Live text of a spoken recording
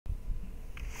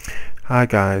Hi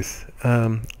guys,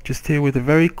 just here with a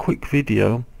very quick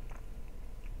video.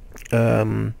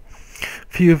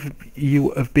 Few of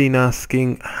you have been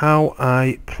asking how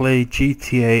I play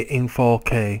GTA in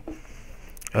 4K,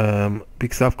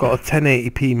 because I've got a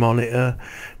 1080p monitor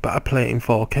but I play it in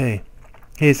 4K.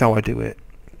 Here's how I do it.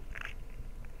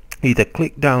 Either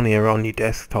click down here on your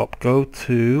desktop, go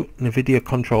to Nvidia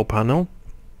control panel.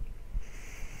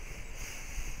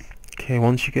 Okay,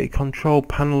 once you get your control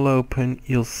panel open,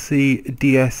 you'll see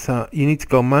DSR. You need to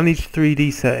go manage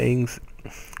 3D settings,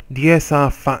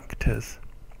 DSR factors.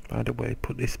 By the way,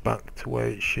 put this back to where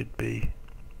it should be.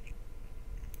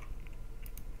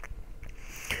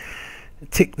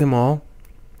 Tick them all,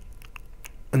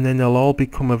 and then they'll all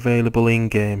become available in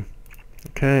game.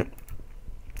 Okay,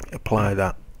 apply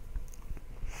that.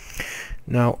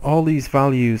 Now all these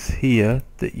values here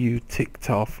that you ticked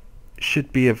off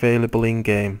should be available in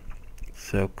game.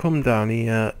 So come down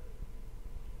here,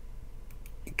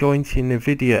 go into your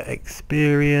Nvidia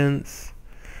experience.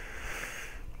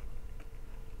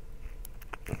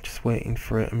 I'm just waiting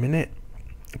for it a minute.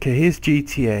 Okay, here's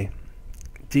GTA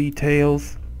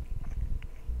details.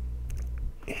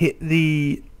 Hit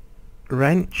the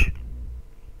wrench,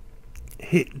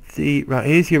 hit the right.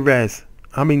 Here's your res.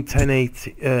 I'm in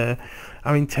 1080.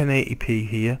 I'm in 1080p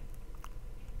here.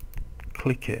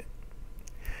 Click it.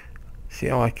 See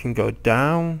how I can go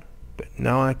down, but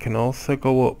now I can also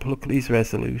go up. Look at these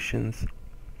resolutions.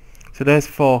 So there's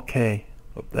 4K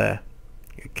up there.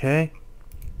 Okay,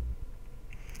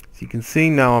 so you can see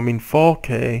now I'm in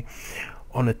 4K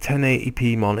on a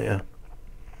 1080p monitor.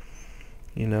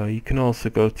 You know, you can also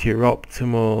go to your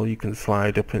optimal, you can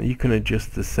slide up and you can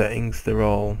adjust the settings. They're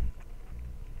all,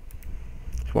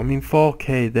 so I'm in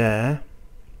 4K there.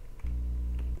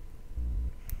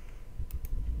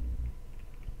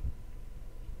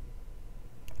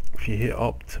 If you hit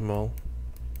optimal,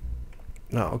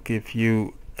 that'll give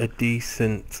you a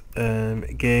decent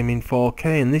game in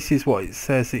 4K, and this is what it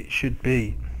says it should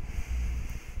be.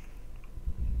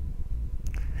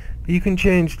 You can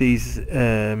change these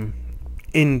in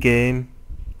game,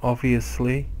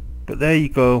 obviously, but there you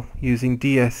go. Using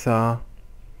DSR,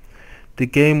 the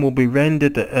game will be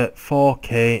rendered at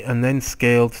 4K and then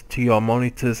scaled to your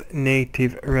monitor's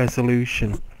native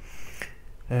resolution.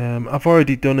 I've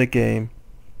already done a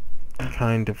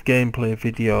kind of gameplay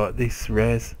video at this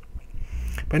res,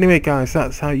 but anyway guys,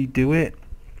 that's how you do it.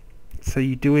 So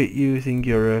you do it using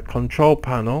your control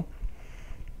panel.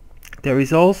 There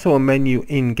is also a menu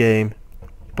in game,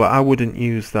 but I wouldn't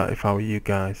use that if I were you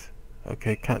guys.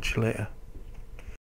 Okay, catch you later.